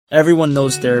Everyone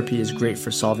knows therapy is great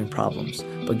for solving problems,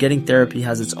 but getting therapy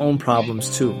has its own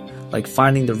problems too, like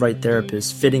finding the right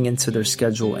therapist, fitting into their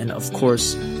schedule, and of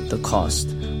course, the cost.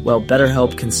 Well,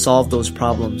 BetterHelp can solve those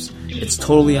problems. It's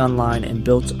totally online and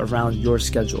built around your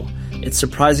schedule. It's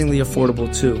surprisingly affordable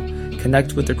too.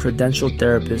 Connect with a credentialed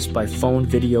therapist by phone,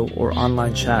 video, or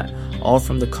online chat, all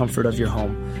from the comfort of your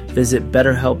home. Visit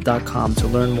BetterHelp.com to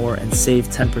learn more and save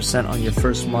 10% on your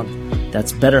first month.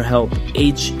 That's BetterHelp,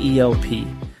 H-E-L-P.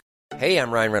 Hey,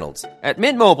 I'm Ryan Reynolds. At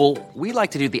Mint Mobile, we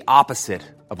like to do the opposite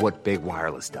of what Big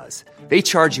Wireless does. They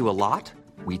charge you a lot,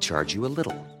 we charge you a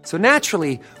little. So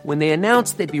naturally, when they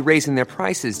announced they'd be raising their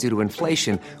prices due to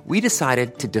inflation, we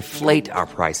decided to deflate our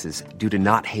prices due to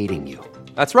not hating you.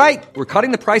 That's right. We're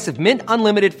cutting the price of Mint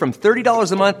Unlimited from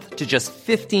 $30 a month to just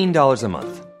 $15 a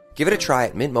month. Give it a try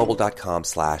at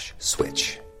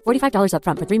mintmobile.com/switch. $45 up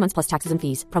front for 3 months plus taxes and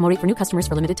fees. Promo rate for new customers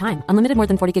for limited time. Unlimited more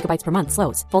than 40 gigabytes per month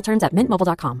slows. Full terms at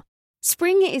mintmobile.com.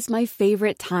 Spring is my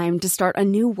favorite time to start a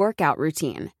new workout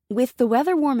routine. With the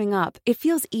weather warming up, it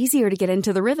feels easier to get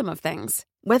into the rhythm of things.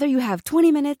 Whether you have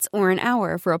 20 minutes or an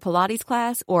hour for a Pilates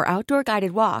class or outdoor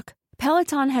guided walk,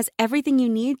 Peloton has everything you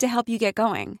need to help you get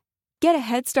going. Get a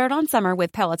head start on summer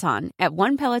with Peloton at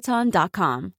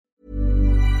onepeloton.com.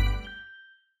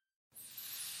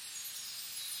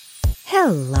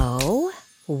 Hello.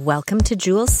 Welcome to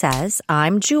Jules Says.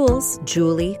 I'm Jules,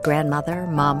 Julie, grandmother,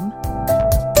 mom.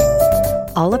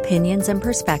 All opinions and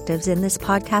perspectives in this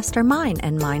podcast are mine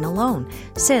and mine alone,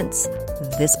 since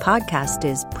this podcast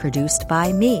is produced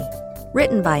by me,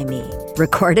 written by me,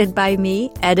 recorded by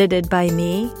me, edited by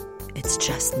me. It's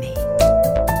just me.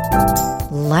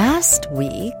 Last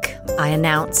week, I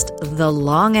announced the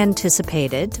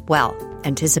long-anticipated,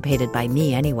 anticipated by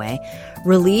me anyway,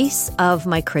 release of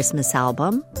my Christmas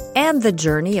album and the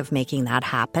journey of making that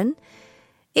happen.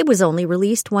 It was only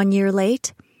released 1 year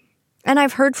late. And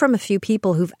I've heard from a few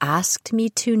people who've asked me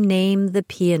to name the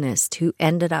pianist who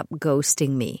ended up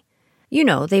ghosting me. You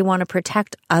know, they want to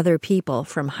protect other people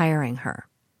from hiring her.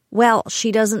 Well,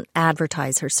 she doesn't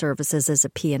advertise her services as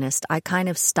a pianist. I kind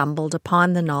of stumbled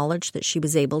upon the knowledge that she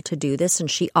was able to do this,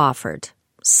 and she offered.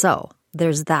 So,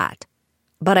 there's that.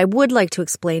 But I would like to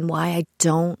explain why I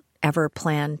don't ever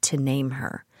plan to name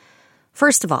her.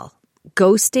 First of all,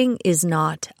 ghosting is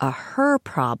not a her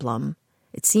problem.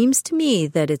 It seems to me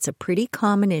that it's a pretty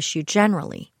common issue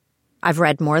generally. I've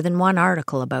read more than one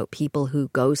article about people who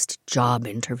ghost job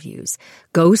interviews,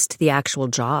 ghost the actual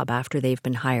job after they've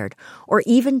been hired, or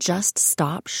even just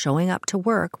stop showing up to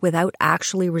work without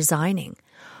actually resigning,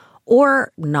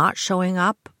 or not showing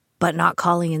up but not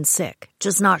calling in sick,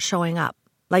 just not showing up.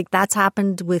 Like that's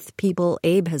happened with people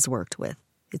Abe has worked with.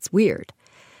 It's weird.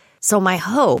 So my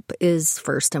hope is,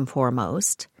 first and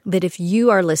foremost, that if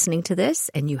you are listening to this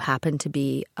and you happen to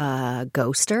be a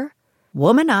ghoster,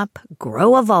 woman up,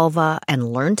 grow a vulva,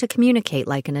 and learn to communicate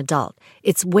like an adult.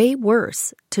 It's way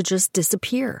worse to just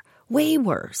disappear. Way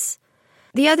worse.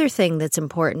 The other thing that's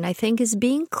important, I think, is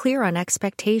being clear on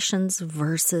expectations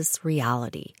versus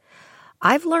reality.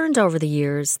 I've learned over the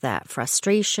years that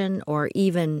frustration or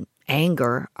even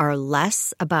anger are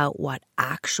less about what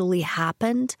actually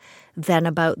happened than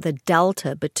about the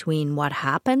delta between what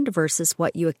happened versus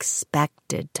what you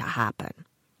expected to happen.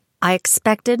 I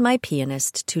expected my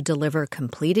pianist to deliver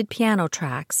completed piano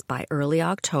tracks by early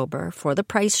October for the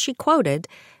price she quoted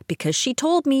because she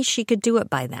told me she could do it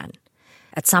by then.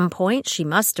 At some point, she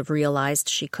must have realized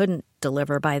she couldn't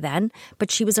deliver by then,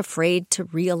 but she was afraid to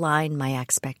realign my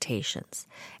expectations.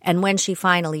 And when she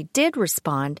finally did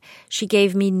respond, she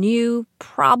gave me new,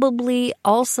 probably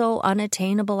also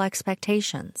unattainable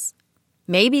expectations.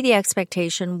 Maybe the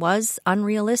expectation was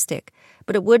unrealistic,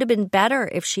 but it would have been better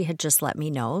if she had just let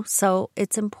me know, so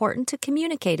it's important to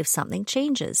communicate if something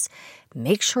changes.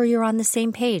 Make sure you're on the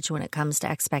same page when it comes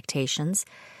to expectations.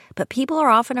 But people are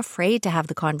often afraid to have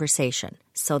the conversation,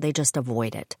 so they just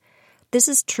avoid it. This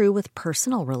is true with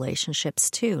personal relationships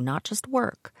too, not just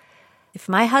work. If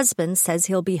my husband says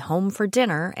he'll be home for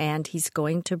dinner and he's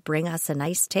going to bring us a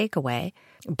nice takeaway,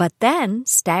 but then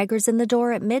staggers in the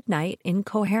door at midnight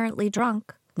incoherently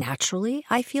drunk, naturally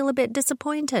I feel a bit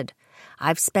disappointed.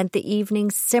 I've spent the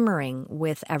evening simmering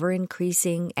with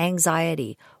ever-increasing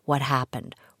anxiety. What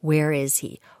happened? Where is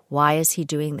he? Why is he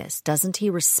doing this? Doesn't he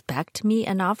respect me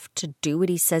enough to do what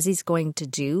he says he's going to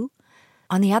do?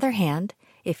 On the other hand,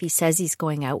 if he says he's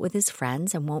going out with his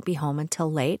friends and won't be home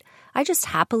until late, I just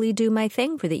happily do my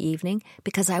thing for the evening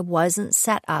because I wasn't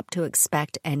set up to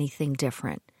expect anything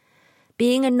different.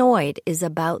 Being annoyed is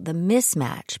about the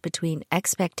mismatch between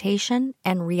expectation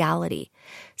and reality.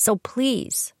 So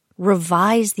please,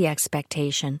 revise the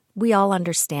expectation. We all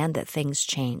understand that things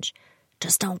change.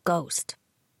 Just don't ghost.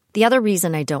 The other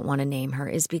reason I don't want to name her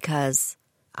is because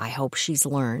I hope she's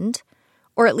learned,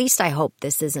 or at least I hope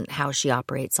this isn't how she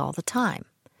operates all the time.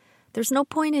 There's no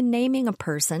point in naming a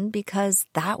person because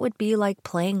that would be like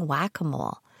playing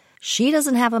whack-a-mole. She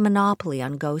doesn't have a monopoly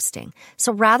on ghosting,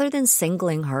 so rather than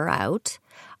singling her out,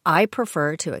 I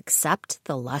prefer to accept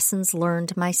the lessons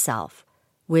learned myself,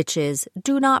 which is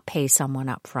do not pay someone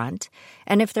up front,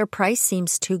 and if their price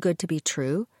seems too good to be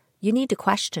true, you need to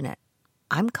question it.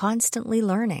 I'm constantly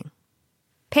learning.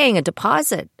 Paying a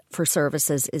deposit for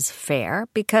services is fair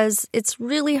because it's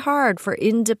really hard for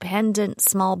independent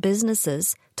small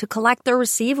businesses to collect their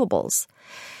receivables.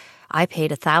 I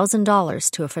paid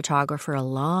 $1,000 to a photographer a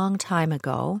long time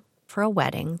ago for a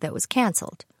wedding that was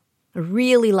canceled. I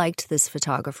really liked this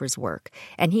photographer's work,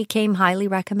 and he came highly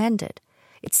recommended.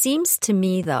 It seems to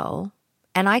me, though,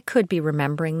 and I could be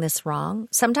remembering this wrong,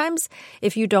 sometimes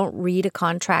if you don't read a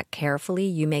contract carefully,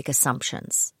 you make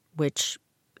assumptions, which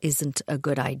isn't a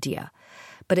good idea.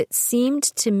 But it seemed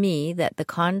to me that the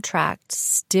contract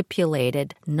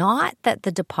stipulated not that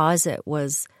the deposit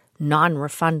was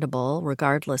non-refundable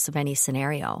regardless of any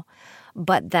scenario,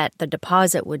 but that the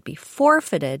deposit would be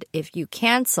forfeited if you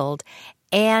canceled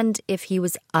and if he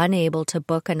was unable to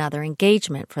book another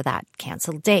engagement for that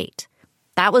canceled date.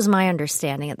 That was my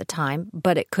understanding at the time,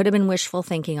 but it could have been wishful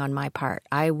thinking on my part.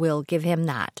 I will give him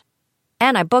that.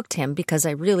 And I booked him because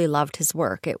I really loved his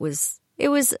work. It was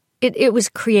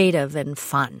creative and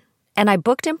fun. And I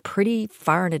booked him pretty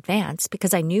far in advance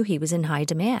because I knew he was in high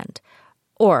demand.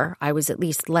 Or I was at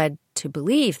least led to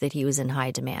believe that he was in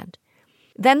high demand.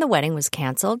 Then the wedding was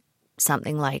canceled,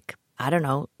 something like,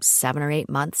 7 or 8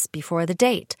 months before the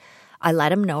date. I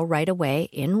let him know right away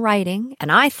in writing,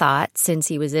 and I thought, since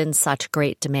he was in such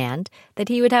great demand, that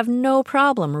he would have no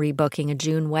problem rebooking a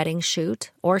June wedding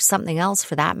shoot, or something else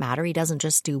for that matter. He doesn't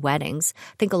just do weddings.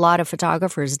 I think a lot of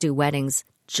photographers do weddings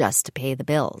just to pay the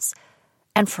bills.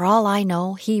 And for all I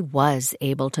know, he was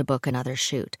able to book another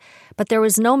shoot, but there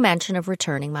was no mention of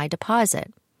returning my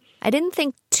deposit. I didn't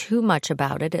think too much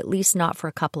about it, at least not for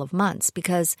a couple of months,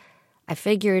 because I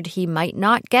figured he might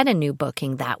not get a new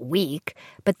booking that week,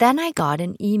 but then I got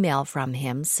an email from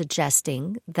him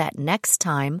suggesting that next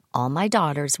time all my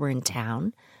daughters were in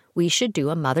town, we should do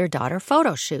a mother-daughter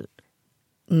photo shoot.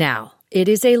 Now, it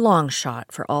is a long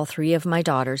shot for all 3 of my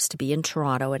daughters to be in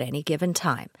Toronto at any given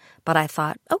time, but I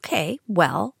thought, okay,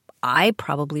 well, I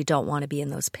probably don't want to be in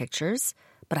those pictures,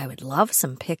 but I would love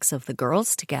some pics of the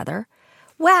girls together.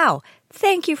 Wow,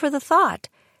 thank you for the thought.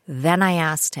 Then I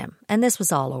asked him, and this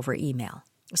was all over email,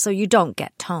 so you don't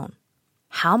get tone.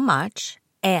 How much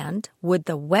and would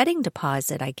the wedding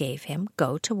deposit I gave him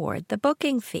go toward the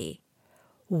booking fee?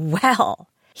 Well,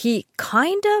 he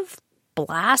kind of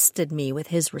blasted me with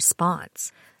his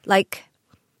response. Like,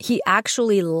 he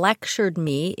actually lectured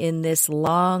me in this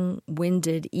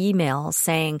long-winded email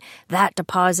saying that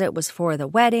deposit was for the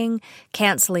wedding,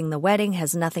 canceling the wedding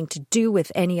has nothing to do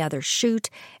with any other shoot,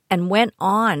 and went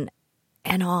on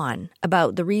and on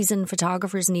about the reason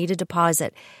photographers need a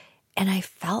deposit, and I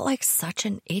felt like such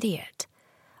an idiot.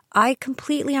 I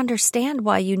completely understand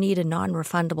why you need a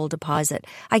non-refundable deposit.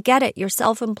 I get it. You're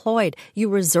self-employed. You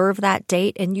reserve that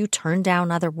date and you turn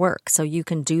down other work so you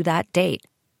can do that date.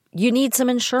 You need some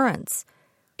insurance.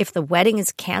 If the wedding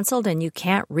is canceled and you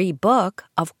can't rebook,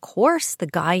 of course the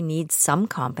guy needs some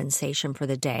compensation for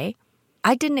the day.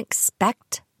 I didn't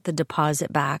expect the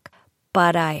deposit back,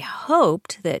 but I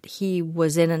hoped that he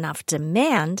was in enough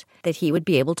demand that he would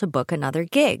be able to book another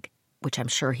gig, which I'm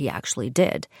sure he actually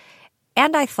did.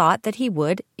 And I thought that he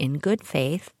would, in good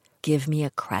faith, give me a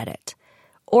credit,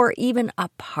 or even a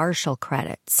partial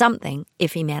credit, something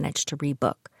if he managed to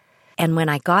rebook. And when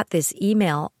I got this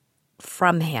email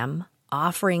from him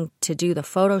offering to do the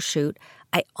photo shoot,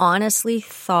 I honestly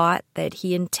thought that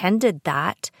he intended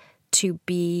that to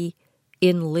be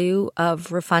in lieu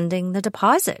of refunding the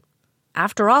deposit.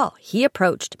 After all, he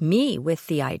approached me with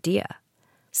the idea.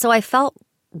 So I felt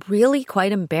really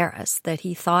quite embarrassed that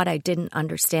he thought I didn't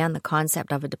understand the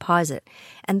concept of a deposit.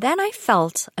 And then I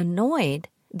felt annoyed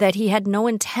that he had no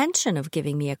intention of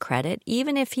giving me a credit,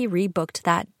 even if he rebooked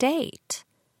that date.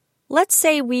 Let's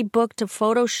say we booked a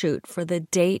photo shoot for the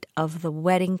date of the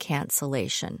wedding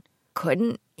cancellation.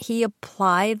 Couldn't he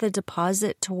apply the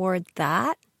deposit toward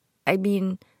that? I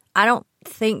mean, I don't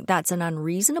think that's an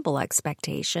unreasonable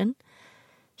expectation.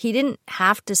 He didn't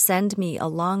have to send me a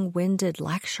long-winded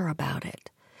lecture about it.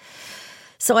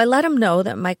 So I let him know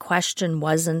that my question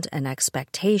wasn't an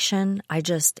expectation. I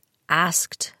just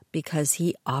asked because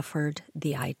he offered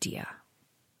the idea.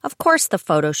 Of course, the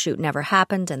photo shoot never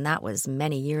happened, and that was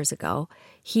many years ago.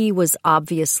 He was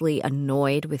obviously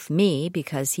annoyed with me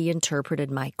because he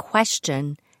interpreted my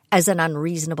question as an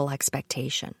unreasonable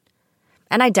expectation.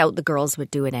 And I doubt the girls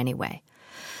would do it anyway.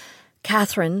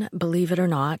 Catherine, believe it or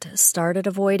not, started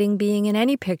avoiding being in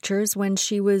any pictures when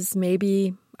she was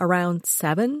maybe around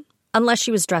 7, unless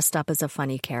she was dressed up as a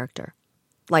funny character,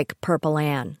 like Purple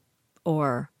Ann,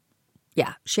 or,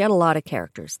 yeah, she had a lot of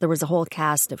characters. There was a whole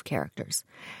cast of characters.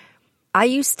 I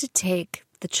used to take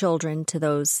the children to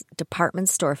those department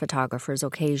store photographers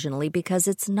occasionally because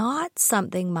it's not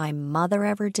something my mother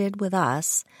ever did with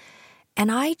us,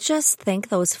 and I just think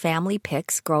those family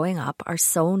pics growing up are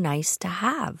so nice to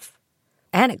have.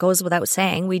 And it goes without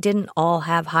saying, we didn't all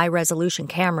have high-resolution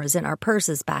cameras in our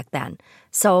purses back then,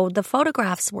 so the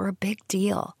photographs were a big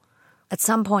deal. At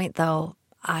some point, though,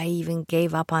 I even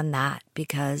gave up on that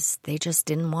because they just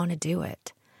didn't want to do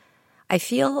it. I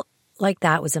feel like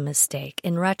that was a mistake.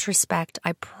 In retrospect,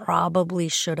 I probably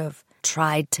should have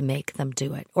tried to make them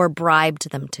do it or bribed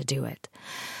them to do it.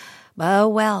 Oh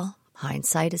well,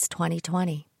 hindsight is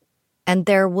 20/20. And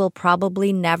there will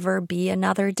probably never be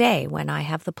another day when I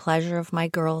have the pleasure of my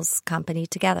girls' company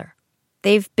together.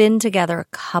 They've been together a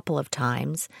couple of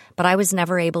times, but I was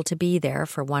never able to be there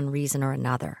for one reason or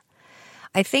another.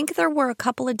 I think there were a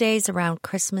couple of days around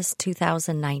Christmas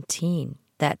 2019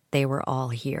 that they were all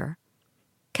here.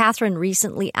 Catherine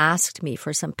recently asked me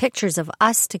for some pictures of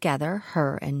us together,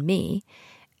 her and me,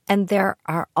 and there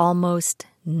are almost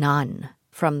none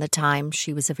from the time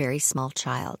she was a very small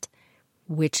child,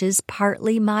 which is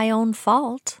partly my own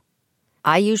fault.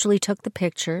 I usually took the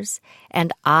pictures,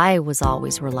 and I was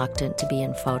always reluctant to be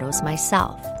in photos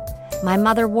myself. My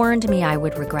mother warned me I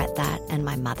would regret that, and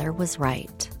my mother was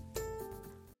right.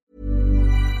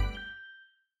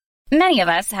 Many of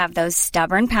us have those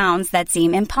stubborn pounds that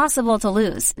seem impossible to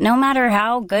lose, no matter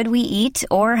how good we eat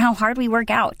or how hard we work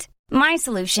out. My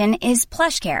solution is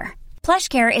PlushCare.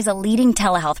 PlushCare is a leading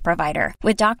telehealth provider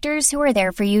with doctors who are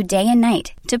there for you day and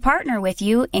night to partner with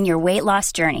you in your weight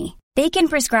loss journey. They can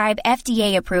prescribe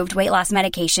FDA-approved weight loss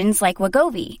medications like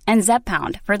Wegovy and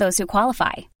Zepbound for those who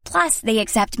qualify. Plus, they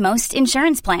accept most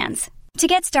insurance plans. To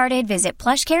get started, visit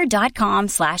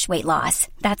plushcare.com/weightloss.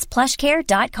 That's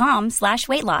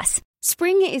plushcare.com/weightloss.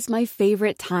 Spring is my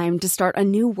favorite time to start a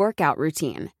new workout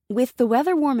routine. With the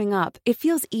weather warming up, it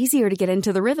feels easier to get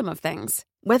into the rhythm of things.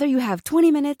 Whether you have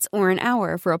 20 minutes or an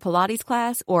hour for a Pilates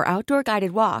class or outdoor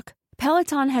guided walk,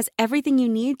 Peloton has everything you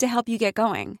need to help you get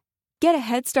going. Get a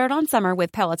head start on summer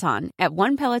with Peloton at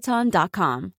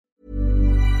onepeloton.com.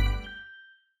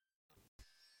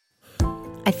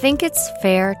 I think it's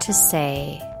fair to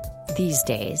say these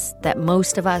days that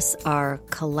most of us are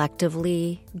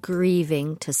collectively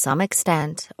grieving to some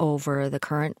extent over the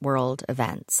current world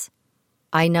events.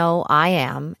 I know I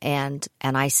am, and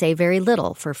I say very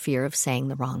little for fear of saying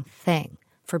the wrong thing,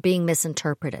 for being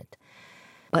misinterpreted.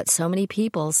 But so many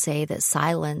people say that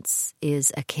silence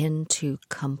is akin to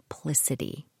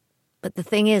complicity. But the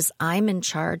thing is, I'm in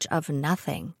charge of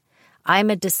nothing. I'm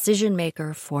a decision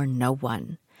maker for no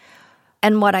one.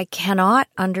 And what I cannot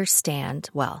understand,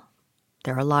 well,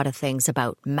 there are a lot of things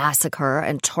about massacre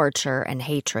and torture and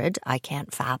hatred I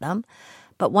can't fathom.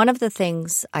 But one of the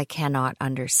things I cannot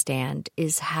understand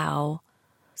is how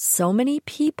so many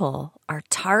people are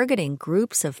targeting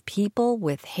groups of people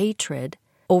with hatred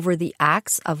over the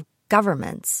acts of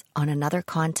governments on another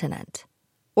continent,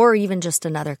 or even just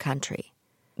another country.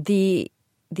 The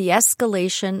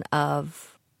escalation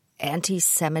of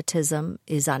anti-Semitism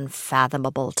is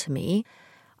unfathomable to me.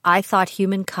 I thought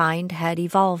humankind had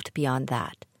evolved beyond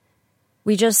that.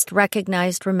 We just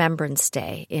recognized Remembrance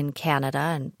Day in Canada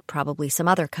and probably some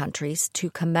other countries to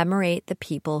commemorate the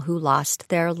people who lost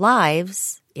their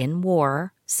lives in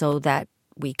war so that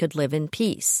we could live in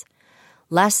peace.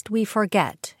 Lest we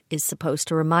forget is supposed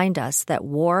to remind us that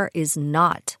war is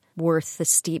not worth the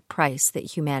steep price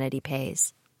that humanity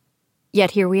pays.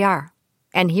 Yet here we are.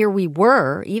 And here we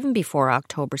were even before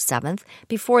October 7th,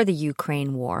 before the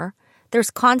Ukraine war. There's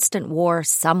constant war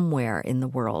somewhere in the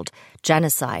world.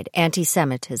 Genocide,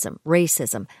 anti-Semitism,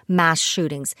 racism, mass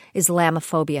shootings,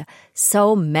 Islamophobia.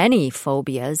 So many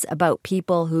phobias about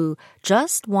people who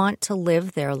just want to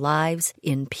live their lives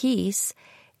in peace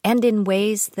and in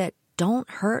ways that don't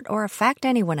hurt or affect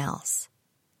anyone else.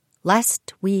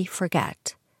 Lest we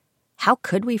forget. How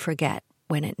could we forget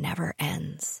when it never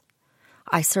ends?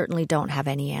 I certainly don't have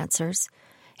any answers.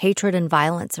 Hatred and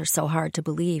violence are so hard to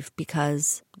believe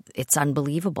because it's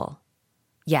unbelievable.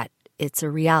 Yet it's a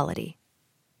reality.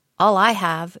 All I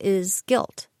have is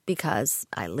guilt because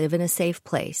I live in a safe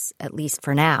place, at least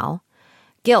for now.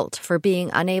 Guilt for being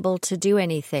unable to do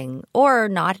anything or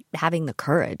not having the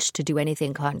courage to do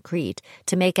anything concrete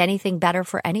to make anything better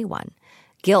for anyone.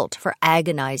 guilt for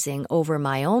agonizing over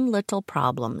my own little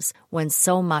problems when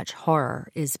so much horror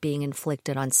is being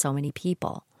inflicted on so many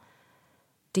people.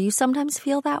 Do you sometimes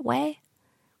feel that way?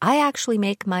 I actually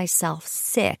make myself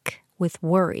sick with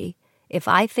worry if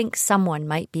I think someone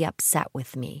might be upset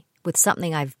with me, with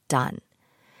something I've done.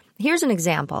 Here's an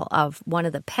example of one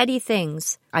of the petty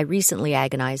things I recently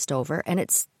agonized over, and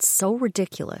it's so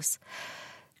ridiculous.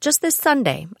 Just this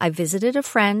Sunday, I visited a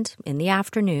friend in the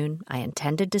afternoon. I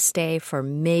intended to stay for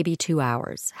maybe 2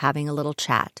 hours, having a little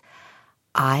chat.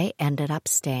 I ended up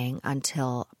staying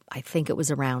until I think it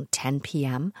was around 10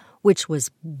 p.m., which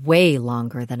was way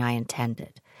longer than I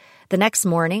intended. The next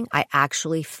morning, I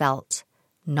actually felt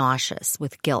nauseous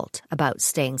with guilt about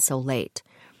staying so late.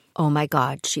 Oh my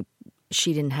God,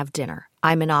 she didn't have dinner.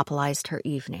 I monopolized her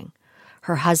evening.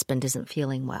 Her husband isn't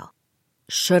feeling well.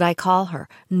 Should I call her?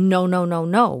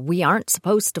 No. We aren't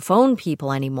supposed to phone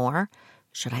people anymore.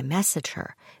 Should I message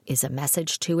her? Is a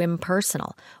message too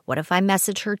impersonal? What if I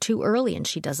message her too early and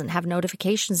she doesn't have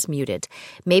notifications muted?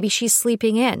 Maybe she's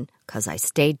sleeping in because I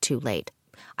stayed too late.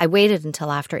 I waited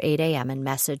until after 8 a.m. and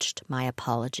messaged my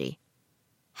apology.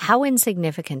 How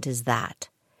insignificant is that?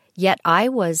 Yet I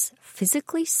was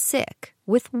physically sick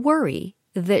with worry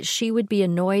that she would be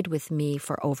annoyed with me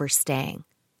for overstaying.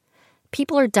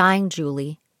 People are dying,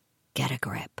 Julie. Get a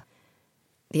grip.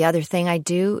 The other thing I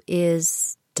do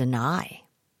is deny.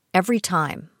 Every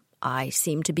time, I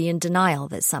seem to be in denial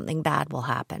that something bad will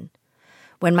happen.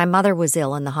 When my mother was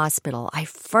ill in the hospital, I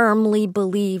firmly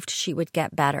believed she would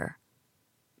get better.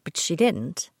 But she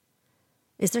didn't.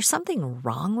 Is there something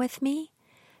wrong with me?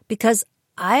 Because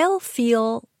I'll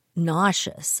feel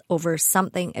nauseous over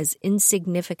something as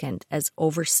insignificant as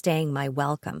overstaying my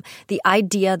welcome. The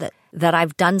idea that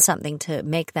I've done something to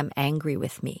make them angry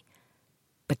with me.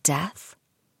 But death?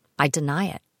 I deny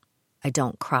it. I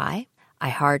don't cry. I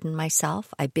harden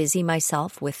myself. I busy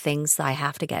myself with things I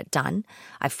have to get done.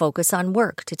 I focus on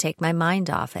work to take my mind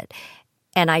off it.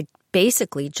 And I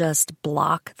basically just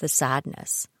block the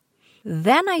sadness.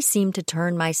 Then I seem to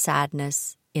turn my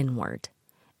sadness inward.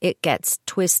 It gets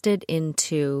twisted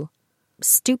into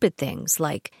stupid things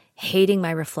like hating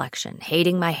my reflection,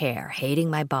 hating my hair,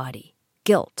 hating my body,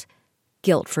 guilt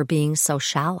for being so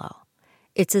shallow.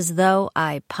 It's as though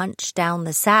I punch down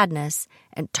the sadness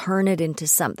and turn it into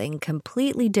something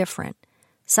completely different,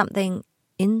 something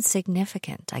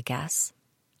insignificant, I guess.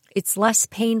 It's less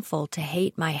painful to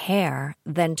hate my hair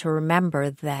than to remember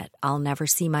that I'll never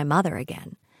see my mother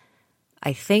again.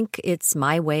 I think it's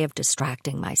my way of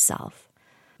distracting myself.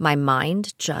 My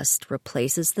mind just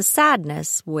replaces the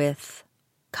sadness with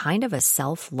kind of a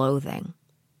self-loathing.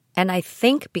 And I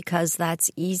think because that's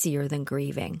easier than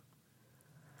grieving.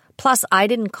 Plus, I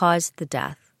didn't cause the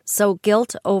death, so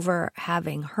guilt over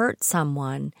having hurt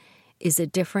someone is a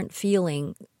different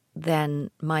feeling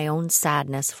than my own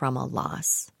sadness from a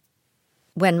loss.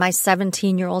 When my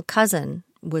 17-year-old cousin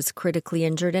was critically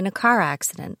injured in a car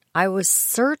accident, I was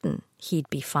certain he'd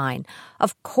be fine.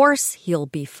 Of course he'll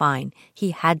be fine.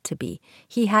 He had to be.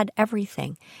 He had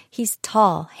everything. He's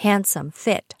tall, handsome,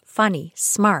 fit, funny,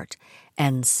 smart,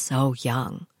 and so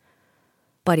young.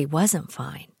 But he wasn't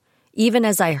fine. Even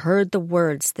as I heard the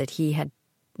words that he had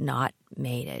not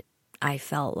made it, I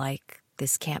felt like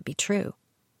this can't be true.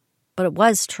 But it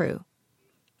was true.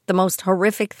 The most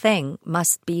horrific thing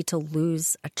must be to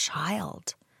lose a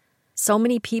child. So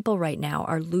many people right now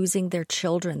are losing their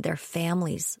children, their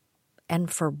families. And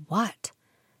for what?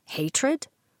 Hatred?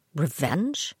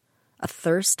 Revenge? A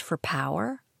thirst for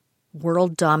power?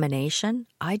 World domination?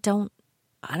 I don't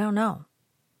know.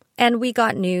 And we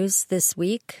got news this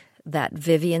week that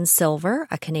Vivian Silver,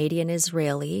 a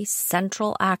Canadian-Israeli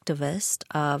central activist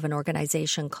of an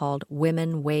organization called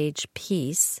Women Wage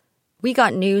Peace, we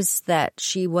got news that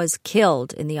she was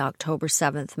killed in the October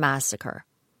 7th massacre.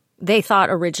 They thought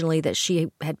originally that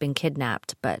she had been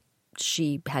kidnapped, but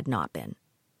she had not been.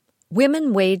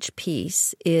 Women Wage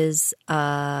Peace is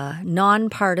a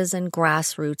nonpartisan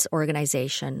grassroots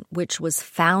organization which was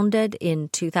founded in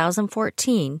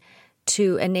 2014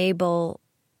 to enable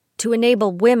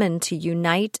women to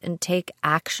unite and take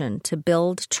action to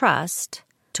build trust,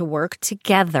 to work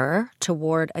together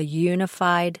toward a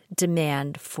unified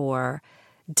demand for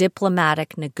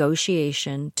diplomatic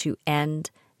negotiation to end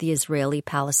the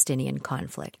Israeli-Palestinian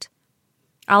conflict.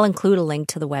 I'll include a link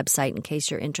to the website in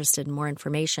case you're interested in more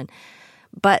information.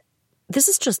 But this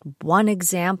is just one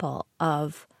example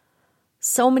of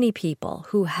so many people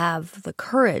who have the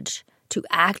courage to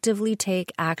actively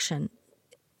take action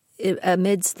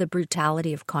amidst the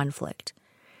brutality of conflict.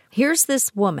 Here's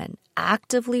this woman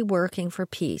actively working for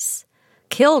peace,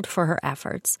 killed for her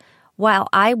efforts, while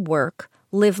I work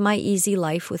live my easy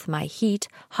life with my heat,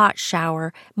 hot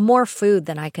shower, more food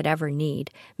than I could ever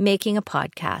need, making a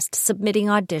podcast, submitting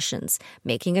auditions,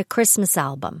 making a Christmas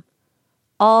album.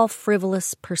 All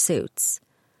frivolous pursuits.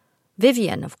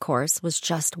 Vivian, of course, was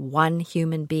just one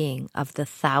human being of the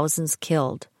thousands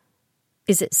killed.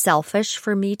 Is it selfish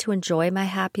for me to enjoy my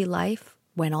happy life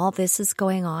when all this is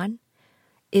going on?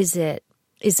 Is it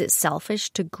selfish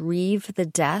to grieve the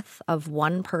death of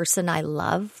one person I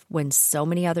love when so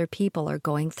many other people are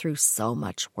going through so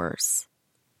much worse?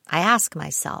 I ask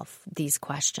myself these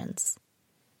questions.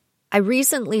 I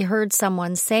recently heard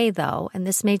someone say, though, and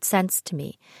this made sense to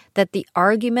me, that the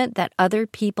argument that other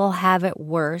people have it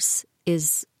worse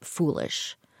is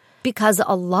foolish because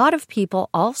a lot of people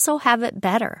also have it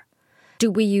better.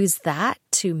 Do we use that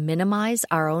to minimize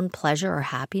our own pleasure or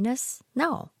happiness?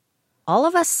 No. All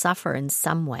of us suffer in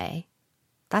some way.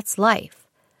 That's life.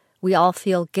 We all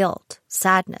feel guilt,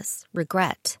 sadness,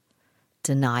 regret,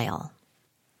 denial.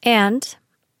 And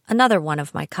another one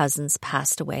of my cousins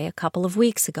passed away a couple of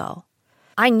weeks ago.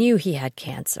 I knew he had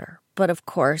cancer, but of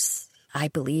course, I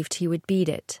believed he would beat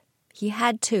it. He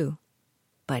had to,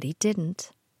 but he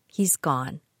didn't. He's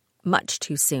gone. Much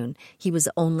too soon. He was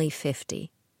only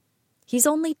 50. He's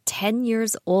only 10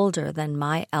 years older than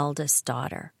my eldest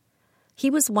daughter. He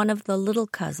was one of the little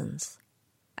cousins.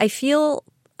 I feel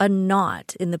a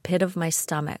knot in the pit of my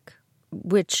stomach,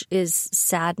 which is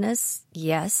sadness,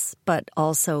 yes, but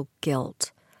also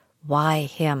guilt. Why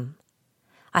him?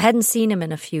 I hadn't seen him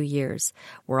in a few years.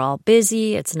 We're all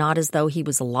busy. It's not as though he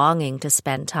was longing to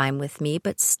spend time with me,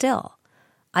 but still,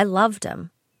 I loved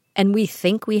him. And we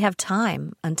think we have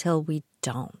time until we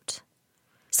don't.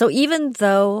 So even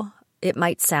though it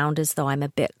might sound as though I'm a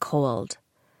bit cold,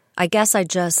 I guess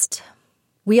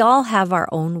we all have our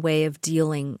own way of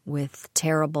dealing with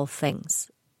terrible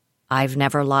things. I've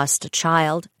never lost a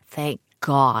child, thank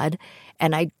God,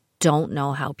 and I don't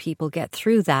know how people get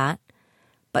through that,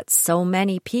 but so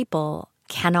many people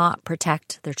cannot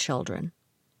protect their children.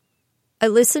 I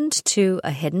listened to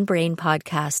a Hidden Brain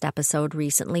podcast episode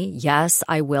recently. Yes,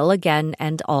 I will again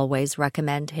and always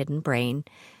recommend Hidden Brain.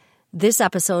 This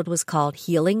episode was called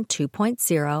Healing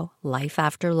 2.0 Life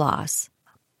After Loss.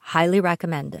 Highly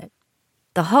recommend it.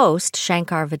 The host,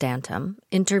 Shankar Vedantam,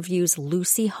 interviews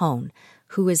Lucy Hone,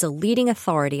 who is a leading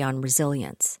authority on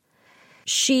resilience.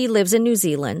 She lives in New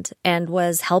Zealand and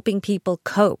was helping people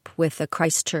cope with the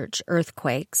Christchurch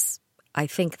earthquakes. I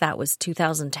think that was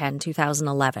 2010,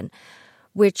 2011,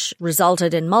 which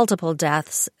resulted in multiple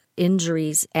deaths,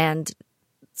 injuries, and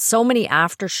so many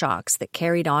aftershocks that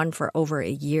carried on for over a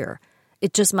year. The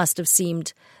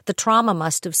trauma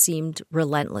must have seemed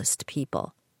relentless to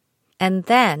people. And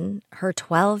then her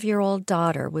 12-year-old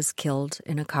daughter was killed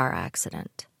in a car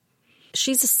accident.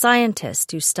 She's a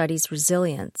scientist who studies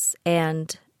resilience,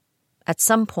 and at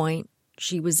some point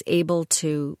she was able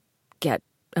to get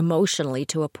emotionally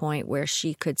to a point where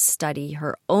she could study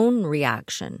her own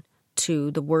reaction to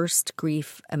the worst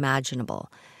grief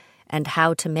imaginable and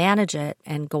how to manage it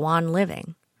and go on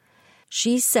living.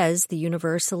 She says the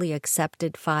universally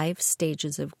accepted 5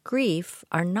 stages of grief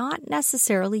are not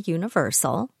necessarily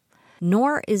universal,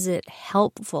 nor is it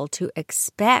helpful to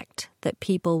expect that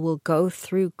people will go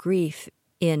through grief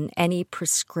in any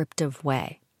prescriptive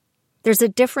way. There's a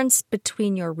difference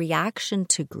between your reaction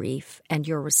to grief and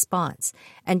your response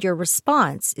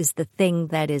is the thing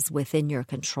that is within your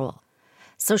control.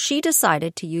 So she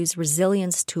decided to use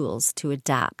resilience tools to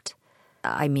adapt.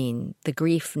 I mean, the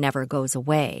grief never goes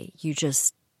away.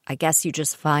 I guess you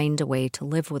just find a way to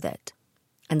live with it.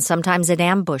 And sometimes it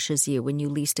ambushes you when you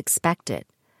least expect it.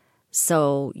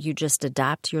 So you just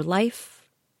adapt your life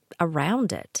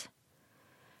around it.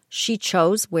 She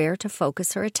chose where to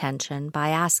focus her attention by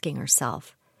asking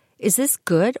herself, is this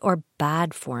good or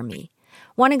bad for me?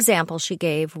 One example she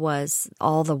gave was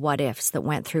all the what-ifs that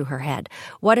went through her head.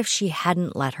 What if she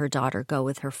hadn't let her daughter go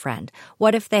with her friend?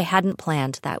 What if they hadn't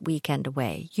planned that weekend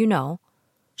away?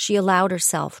 She allowed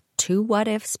herself 2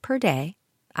 what-ifs per day.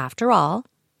 After all,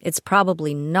 it's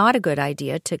probably not a good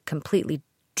idea to completely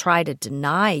try to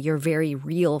deny your very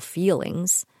real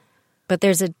feelings. But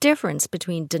there's a difference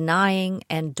between denying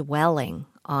and dwelling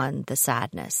on the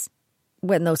sadness.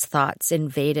 When those thoughts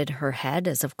invaded her head,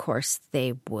 as of course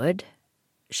they would,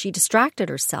 she distracted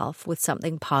herself with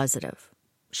something positive.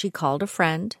 She called a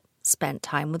friend, spent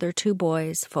time with her 2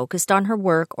 boys, focused on her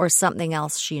work or something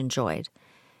else she enjoyed.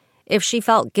 If she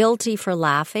felt guilty for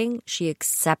laughing, she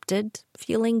accepted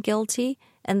feeling guilty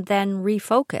and then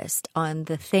refocused on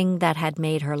the thing that had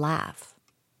made her laugh.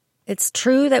 It's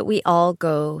true that we all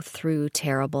go through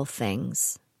terrible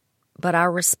things, but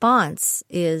our response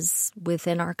is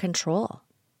within our control.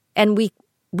 And we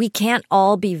We can't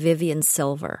all be Vivian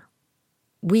Silver.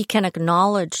 We can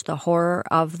acknowledge the horror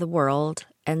of the world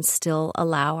and still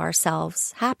allow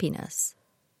ourselves happiness.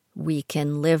 We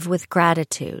can live with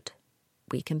gratitude.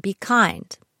 We can be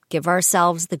kind, give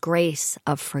ourselves the grace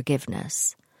of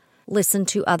forgiveness, listen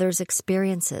to others'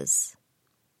 experiences,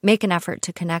 make an effort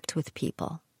to connect with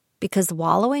people, because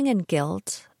wallowing in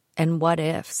guilt and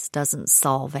what-ifs doesn't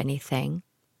solve anything.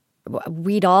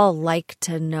 We'd all like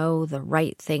to know the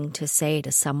right thing to say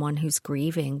to someone who's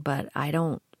grieving, but I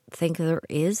don't think there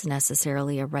is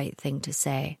necessarily a right thing to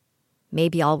say.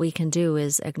 Maybe all we can do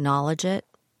is acknowledge it,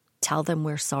 tell them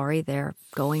we're sorry they're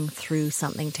going through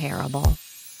something terrible,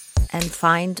 and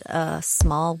find a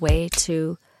small way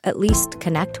to at least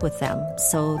connect with them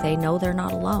so they know they're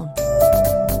not alone.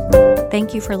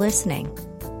 Thank you for listening.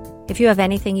 If you have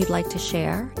anything you'd like to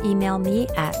share, email me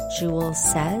at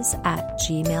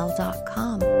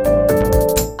julessays@gmail.com.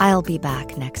 I'll be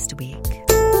back next week.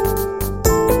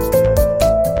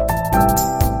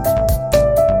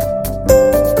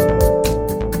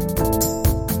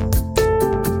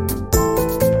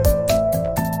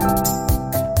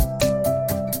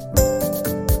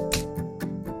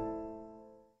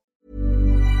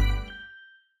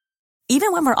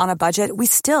 Even when we're on a budget, we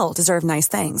still deserve nice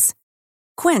things.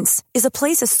 Quince is a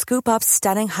place to scoop up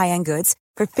stunning high-end goods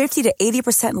for 50 to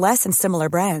 80% less than similar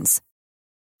brands.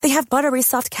 They have buttery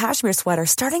soft cashmere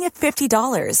sweaters starting at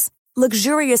 $50,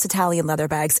 luxurious Italian leather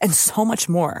bags, and so much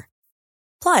more.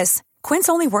 Plus, Quince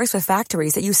only works with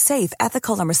factories that use safe,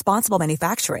 ethical, and responsible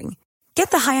manufacturing.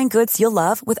 Get the high-end goods you'll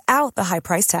love without the high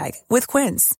price tag with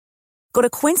Quince. Go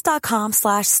to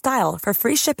quince.com/style for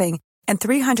free shipping and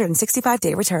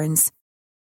 365-day returns.